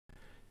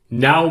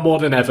Now more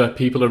than ever,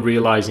 people are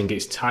realising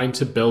it's time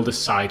to build a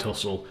side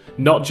hustle,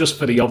 not just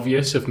for the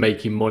obvious of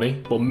making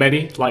money, but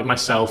many, like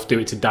myself, do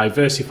it to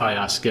diversify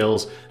our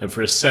skills and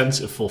for a sense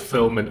of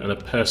fulfilment and a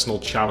personal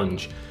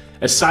challenge.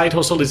 A side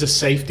hustle is a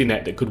safety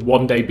net that could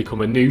one day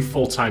become a new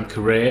full-time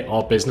career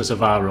or business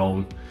of our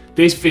own.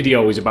 This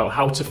video is about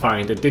how to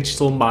find a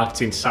digital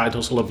marketing side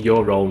hustle of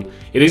your own.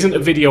 It isn't a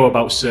video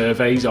about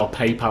surveys or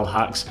PayPal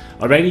hacks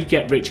or any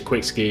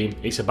get-rich-quick scheme.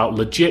 It's about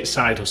legit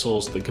side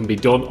hustles that can be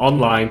done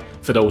online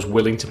for those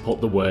willing to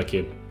put the work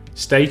in.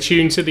 Stay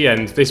tuned to the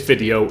end. This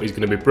video is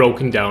going to be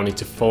broken down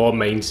into 4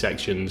 main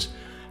sections.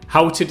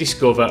 How to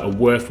discover a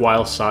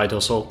worthwhile side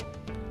hustle,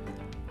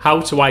 how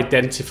to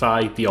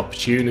identify the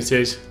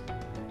opportunities,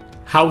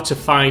 how to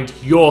find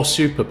your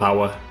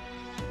superpower,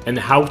 and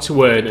how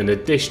to earn an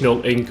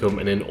additional income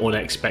in an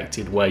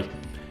unexpected way.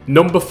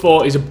 Number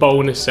 4 is a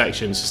bonus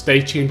section, so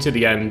stay tuned to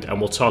the end and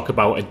we'll talk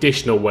about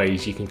additional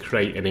ways you can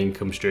create an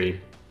income stream.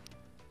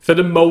 For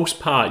the most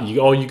part,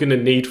 all you're going to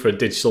need for a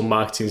digital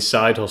marketing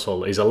side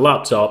hustle is a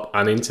laptop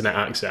and internet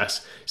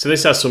access. So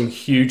this has some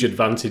huge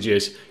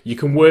advantages. You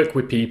can work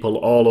with people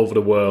all over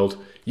the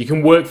world. You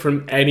can work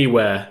from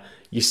anywhere.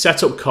 Your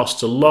setup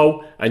costs are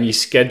low and your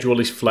schedule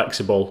is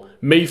flexible.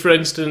 Me, for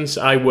instance,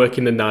 I work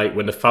in the night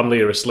when the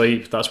family are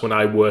asleep. That's when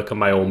I work on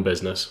my own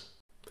business.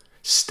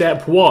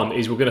 Step 1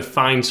 is we're going to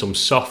find some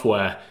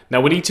software.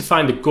 Now we need to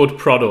find a good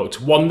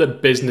product, one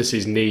that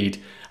businesses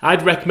need.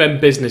 I'd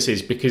recommend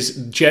businesses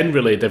because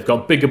generally they've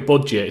got bigger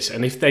budgets,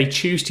 and if they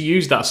choose to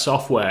use that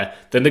software,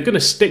 then they're going to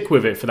stick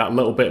with it for that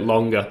little bit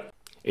longer.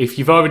 If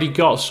you've already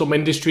got some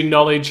industry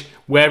knowledge,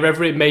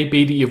 wherever it may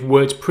be that you've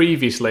worked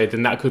previously,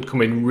 then that could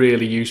come in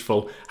really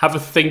useful. Have a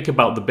think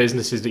about the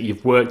businesses that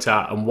you've worked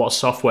at and what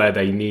software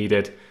they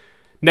needed.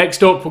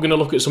 Next up, we're going to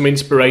look at some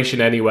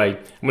inspiration anyway.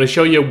 I'm going to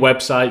show you a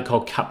website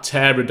called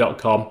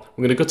Capterra.com.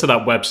 We're going to go to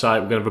that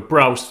website, we're going to have a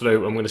browse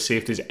through, and we're going to see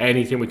if there's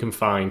anything we can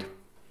find.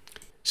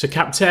 So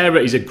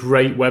Capterra is a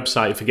great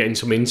website for getting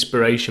some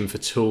inspiration for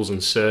tools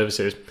and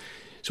services.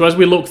 So as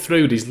we look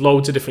through, there's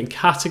loads of different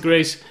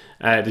categories.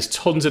 There's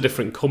tons of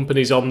different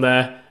companies on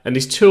there, and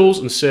there's tools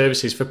and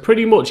services for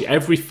pretty much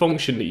every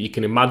function that you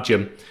can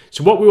imagine.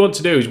 So what we want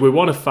to do is we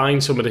want to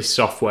find some of this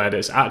software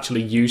that's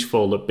actually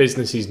useful, that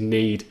businesses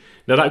need.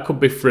 Now that could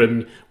be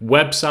from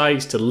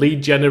websites to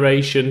lead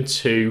generation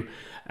to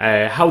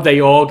how they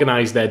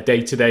organise their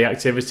day-to-day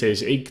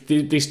activities.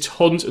 There's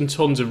tons and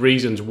tons of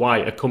reasons why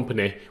a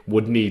company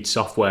would need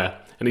software,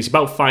 and it's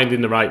about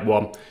finding the right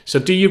one. So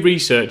do your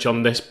research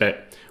on this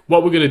bit.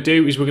 What we're going to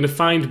do is we're going to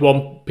find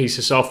one piece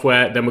of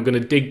software, then we're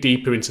going to dig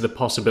deeper into the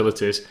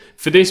possibilities.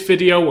 For this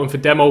video and for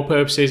demo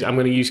purposes, I'm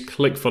going to use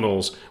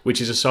ClickFunnels,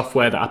 which is a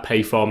software that I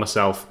pay for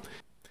myself.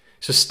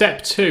 So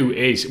step 2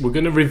 is we're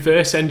going to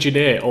reverse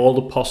engineer all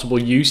the possible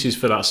uses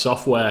for that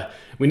software.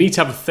 We need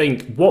to have a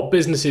think, what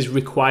businesses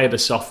require the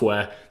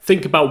software?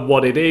 Think about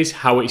what it is,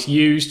 how it's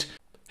used,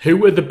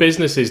 who are the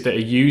businesses that are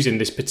using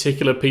this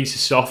particular piece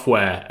of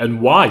software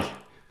and why?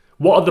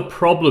 What are the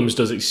problems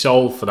does it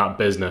solve for that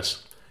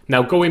business?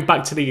 Now going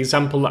back to the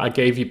example that I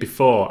gave you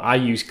before, I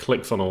use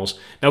ClickFunnels.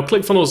 Now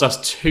ClickFunnels has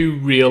 2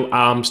 real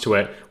arms to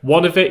it.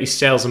 One of it is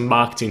sales and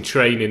marketing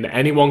training that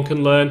anyone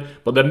can learn,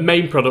 but their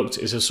main product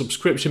is a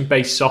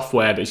subscription-based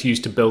software that's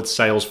used to build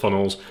sales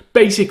funnels.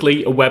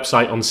 Basically a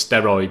website on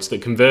steroids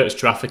that converts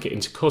traffic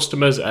into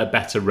customers at a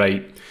better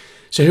rate.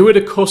 So who are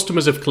the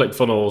customers of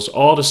ClickFunnels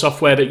or the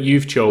software that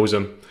you've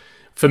chosen?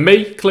 For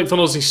me,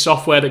 ClickFunnels is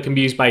software that can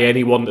be used by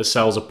anyone that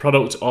sells a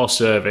product or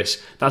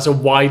service. That's a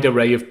wide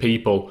array of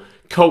people.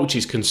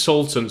 Coaches,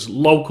 consultants,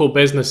 local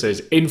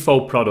businesses, info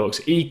products,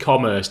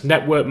 e-commerce,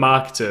 network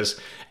marketers,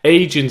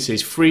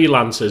 agencies,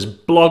 freelancers,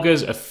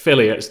 bloggers,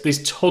 affiliates.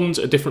 There's tons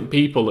of different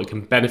people that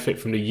can benefit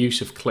from the use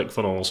of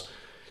ClickFunnels.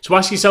 So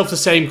ask yourself the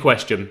same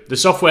question. The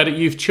software that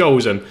you've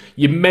chosen,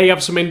 you may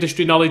have some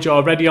industry knowledge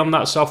already on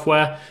that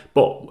software,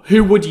 but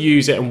who would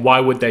use it and why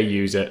would they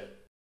use it?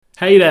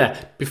 Hey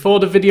there, before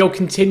the video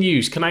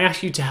continues, can I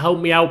ask you to help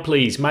me out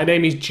please? My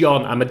name is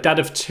John, I'm a dad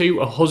of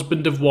 2, a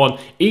husband of 1.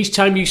 Each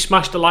time you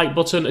smash the like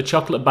button, a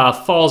chocolate bar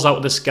falls out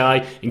of the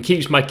sky and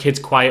keeps my kids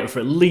quiet for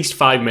at least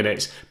 5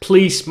 minutes.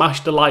 Please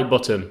smash the like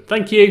button,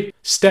 thank you.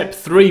 Step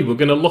 3, we're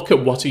going to look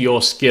at what are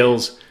your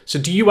skills. So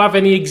do you have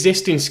any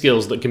existing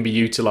skills that can be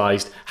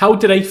utilised? How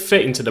do they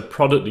fit into the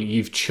product that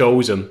you've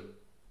chosen?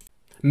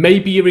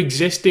 Maybe your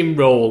existing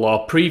role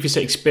or previous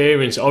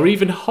experience or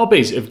even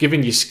hobbies have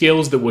given you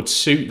skills that would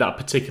suit that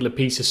particular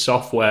piece of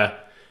software.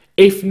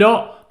 If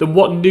not, then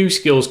what new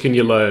skills can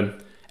you learn?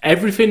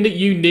 Everything that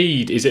you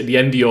need is at the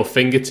end of your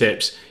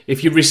fingertips.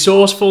 If your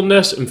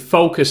resourcefulness and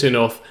focus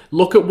enough,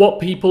 look at what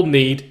people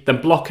need,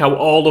 then block out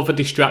all other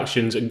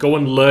distractions and go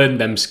and learn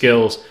them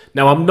skills.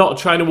 Now, I'm not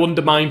trying to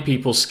undermine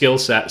people's skill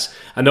sets.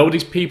 I know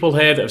there's people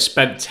here that have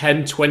spent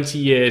 10, 20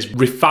 years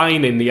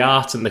refining the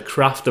art and the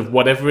craft of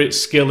whatever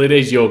skill it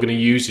is you're going to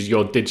use as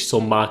your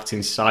digital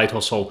marketing side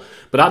hustle.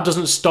 But that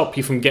doesn't stop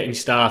you from getting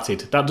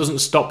started. That doesn't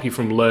stop you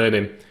from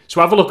learning.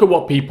 So have a look at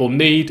what people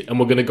need and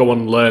we're going to go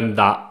and learn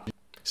that.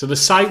 So the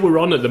site we're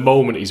on at the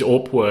moment is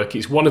Upwork.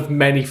 It's one of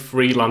many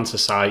freelancer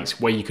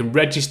sites where you can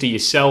register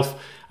yourself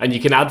and you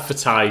can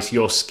advertise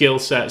your skill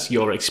sets,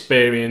 your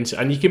experience,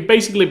 and you can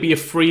basically be a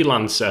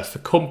freelancer for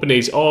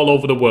companies all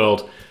over the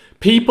world.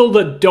 People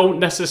that don't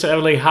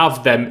necessarily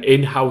have them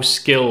in-house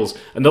skills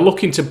and they're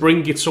looking to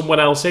bring someone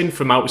else in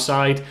from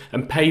outside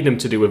and pay them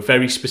to do a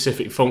very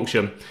specific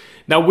function.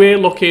 Now we're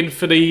looking,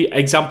 for the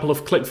example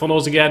of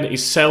ClickFunnels again,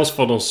 is sales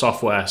funnel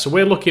software. So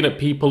we're looking at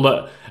people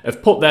that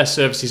have put their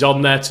services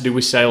on there to do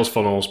with sales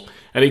funnels.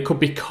 And it could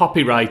be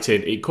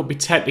copywriting, it could be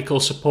technical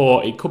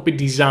support, it could be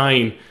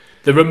design.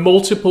 There are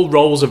multiple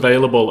roles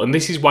available, and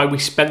this is why we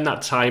spent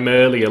that time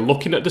earlier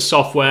looking at the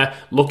software,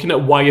 looking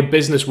at why a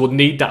business would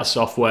need that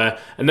software,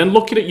 and then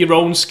looking at your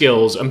own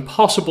skills and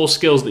possible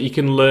skills that you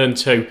can learn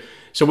too.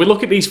 So we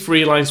look at these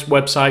freelance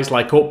websites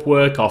like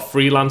Upwork or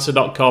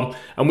freelancer.com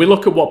and we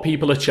look at what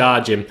people are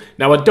charging.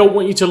 Now I don't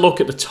want you to look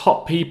at the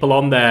top people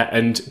on there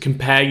and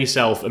compare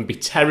yourself and be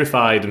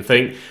terrified and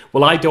think,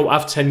 well, I don't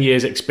have 10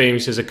 years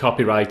experience as a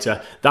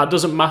copywriter. That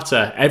doesn't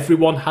matter.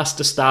 Everyone has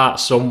to start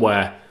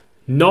somewhere.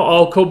 Not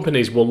all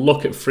companies will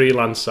look at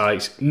freelance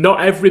sites.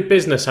 Not every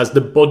business has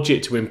the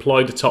budget to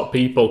employ the top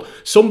people.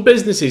 Some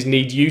businesses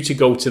need you to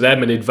go to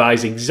them and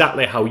advise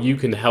exactly how you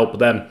can help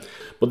them.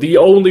 But the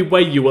only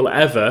way you will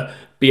ever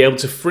be able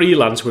to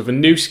freelance with a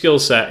new skill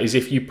set is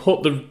if you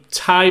put the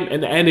time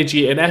and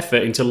energy and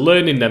effort into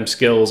learning them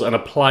skills and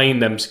applying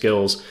them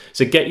skills.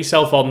 So get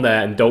yourself on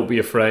there and don't be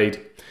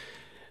afraid.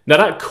 Now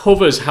that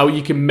covers how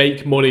you can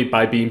make money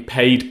by being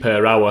paid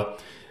per hour.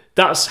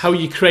 That's how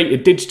you create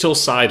a digital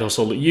side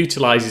hustle that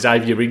utilizes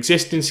either your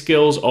existing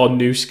skills or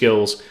new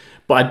skills.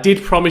 But I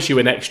did promise you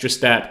an extra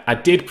step. I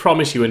did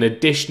promise you an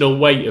additional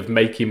way of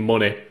making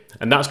money,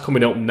 and that's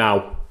coming up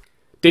now.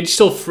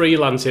 Digital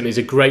freelancing is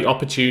a great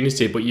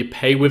opportunity, but you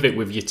pay with it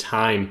with your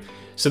time.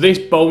 So this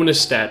bonus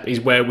step is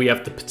where we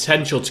have the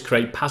potential to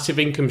create passive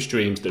income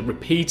streams that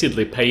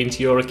repeatedly pay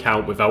into your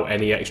account without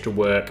any extra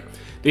work.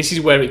 This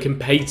is where it can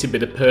pay to be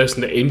the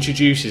person that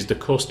introduces the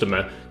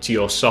customer to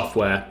your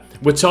software.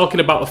 We're talking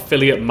about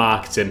affiliate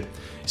marketing.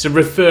 It's a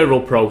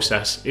referral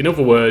process. In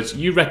other words,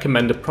 you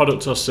recommend a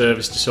product or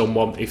service to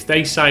someone. If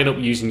they sign up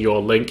using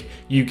your link,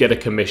 you get a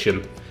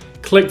commission.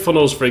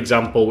 ClickFunnels, for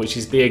example, which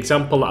is the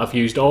example that I've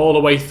used all the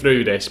way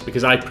through this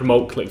because I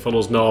promote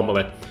ClickFunnels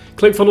normally.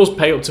 ClickFunnels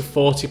pay up to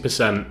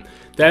 40%.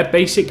 Their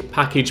basic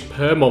package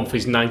per month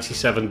is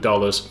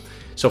 $97.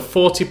 So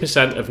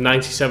 40% of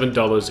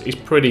 $97 is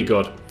pretty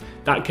good.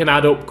 That can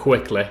add up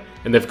quickly,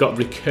 and they've got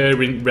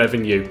recurring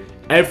revenue.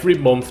 Every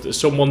month that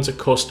someone's a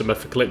customer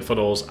for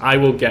ClickFunnels, I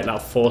will get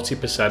that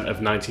 40% of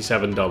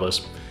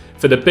 $97.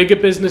 For the bigger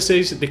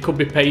businesses, they could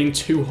be paying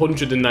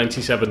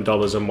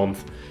 $297 a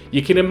month.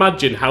 You can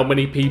imagine how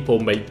many people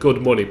make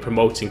good money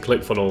promoting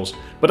ClickFunnels.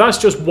 But that's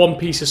just one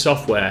piece of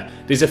software.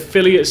 There's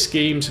affiliate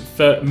schemes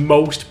for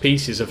most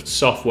pieces of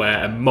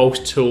software and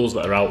most tools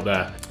that are out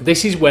there.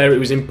 This is where it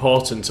was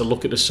important to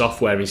look at the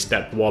software in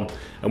step one.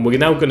 And we're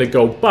now going to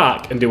go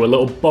back and do a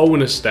little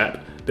bonus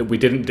step that we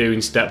didn't do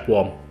in step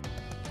one.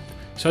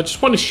 So I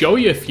just want to show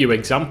you a few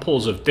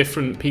examples of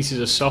different pieces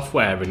of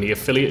software in the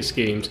affiliate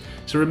schemes.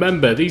 So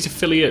remember, these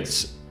affiliate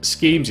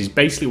schemes is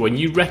basically when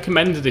you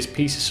recommend this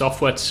piece of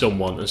software to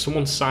someone and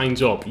someone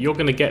signs up, you're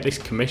going to get this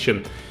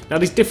commission. Now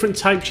there's different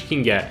types you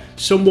can get.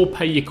 Some will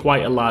pay you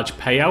quite a large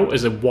payout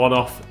as a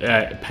one-off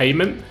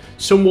payment.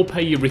 Some will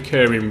pay you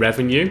recurring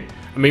revenue.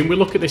 I mean, we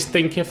look at this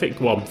Thinkific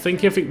one.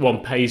 Thinkific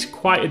one pays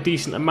quite a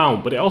decent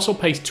amount, but it also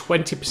pays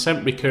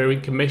 20%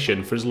 recurring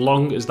commission for as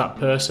long as that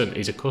person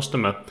is a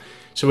customer.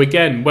 So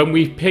again, when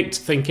we picked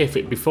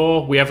Thinkific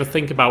before, we have a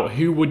think about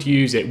who would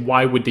use it,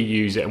 why would they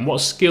use it, and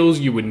what skills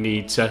you would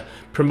need to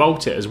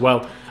promote it as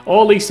well.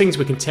 All these things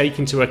we can take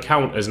into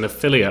account as an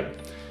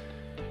affiliate.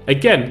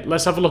 Again,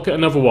 let's have a look at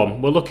another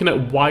one. We're looking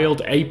at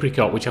Wild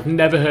Apricot, which I've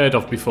never heard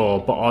of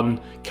before, but on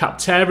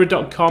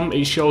Capterra.com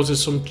it shows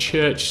us some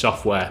church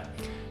software.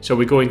 So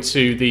we go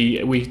into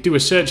we do a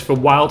search for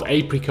Wild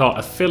Apricot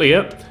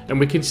affiliate, and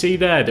we can see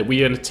there that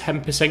we earn a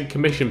 10%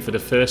 commission for the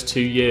first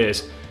 2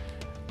 years.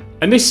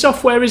 And this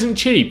software isn't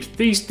cheap.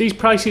 These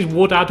prices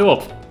would add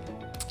up.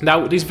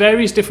 Now, there's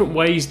various different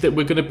ways that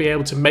we're going to be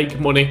able to make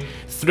money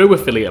through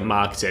affiliate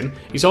marketing.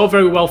 It's all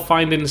very well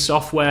finding the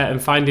software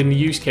and finding the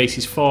use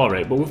cases for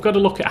it, but we've got to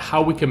look at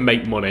how we can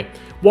make money.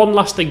 One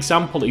last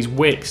example is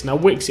Wix. Now,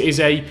 Wix is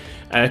a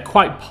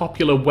quite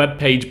popular web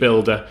page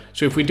builder.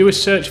 So if we do a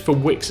search for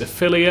Wix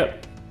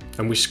affiliate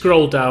and we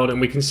scroll down, and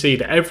we can see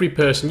that every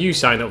person you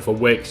sign up for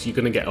Wix, you're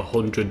going to get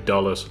 $100.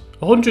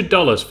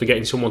 $100 for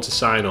getting someone to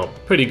sign up.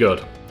 Pretty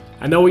good.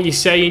 I know what you're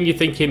saying, you're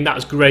thinking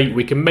that's great,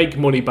 we can make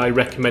money by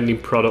recommending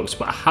products,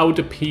 but how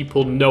do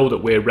people know that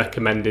we're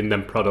recommending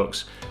them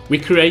products? We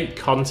create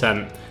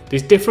content.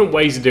 There's different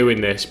ways of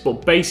doing this,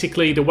 but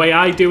basically the way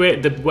I do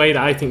it, the way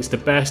that I think is the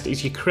best,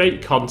 is you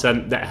create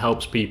content that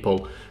helps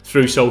people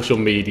through social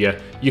media.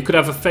 You could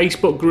have a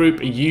Facebook group,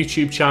 a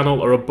YouTube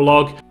channel, or a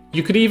blog.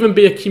 You could even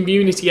be a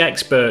community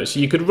expert, so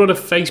you could run a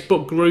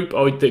Facebook group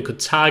or that could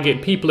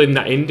target people in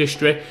that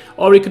industry,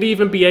 or it could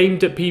even be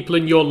aimed at people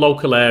in your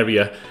local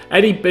area.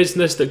 Any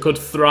business that could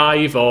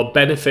thrive or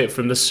benefit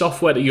from the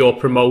software that you're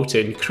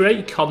promoting,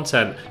 create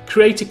content,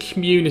 create a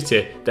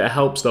community that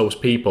helps those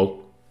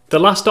people. The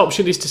last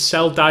option is to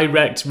sell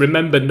direct.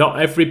 Remember, not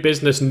every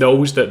business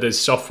knows that there's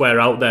software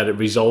out there that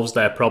resolves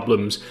their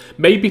problems.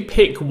 Maybe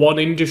pick one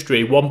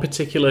industry, one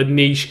particular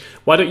niche.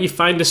 Why don't you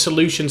find the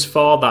solutions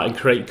for that and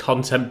create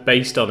content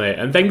based on it?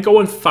 And then go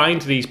and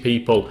find these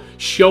people.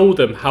 Show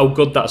them how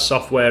good that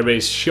software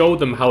is. Show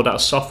them how that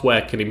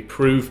software can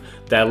improve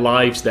their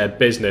lives, their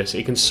business.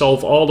 It can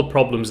solve all the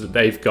problems that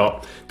they've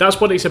got.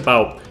 That's what it's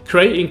about.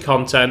 Creating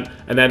content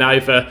and then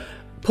either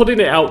putting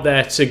it out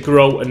there to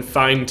grow and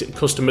find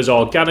customers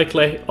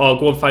organically, or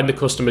go and find the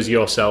customers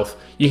yourself.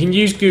 You can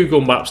use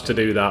Google Maps to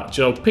do that.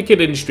 So pick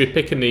an industry,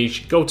 pick a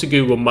niche, go to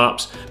Google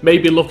Maps,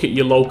 maybe look at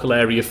your local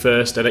area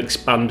first and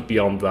expand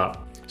beyond that.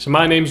 So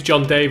my name's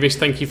John Davis,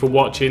 thank you for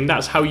watching.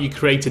 That's how you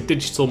create a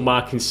digital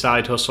marketing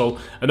side hustle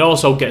and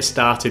also get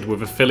started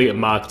with affiliate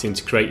marketing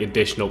to create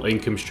additional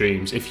income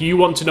streams. If you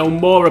want to know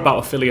more about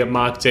affiliate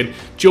marketing,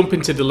 jump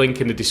into the link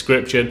in the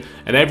description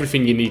and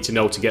everything you need to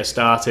know to get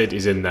started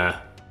is in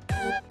there.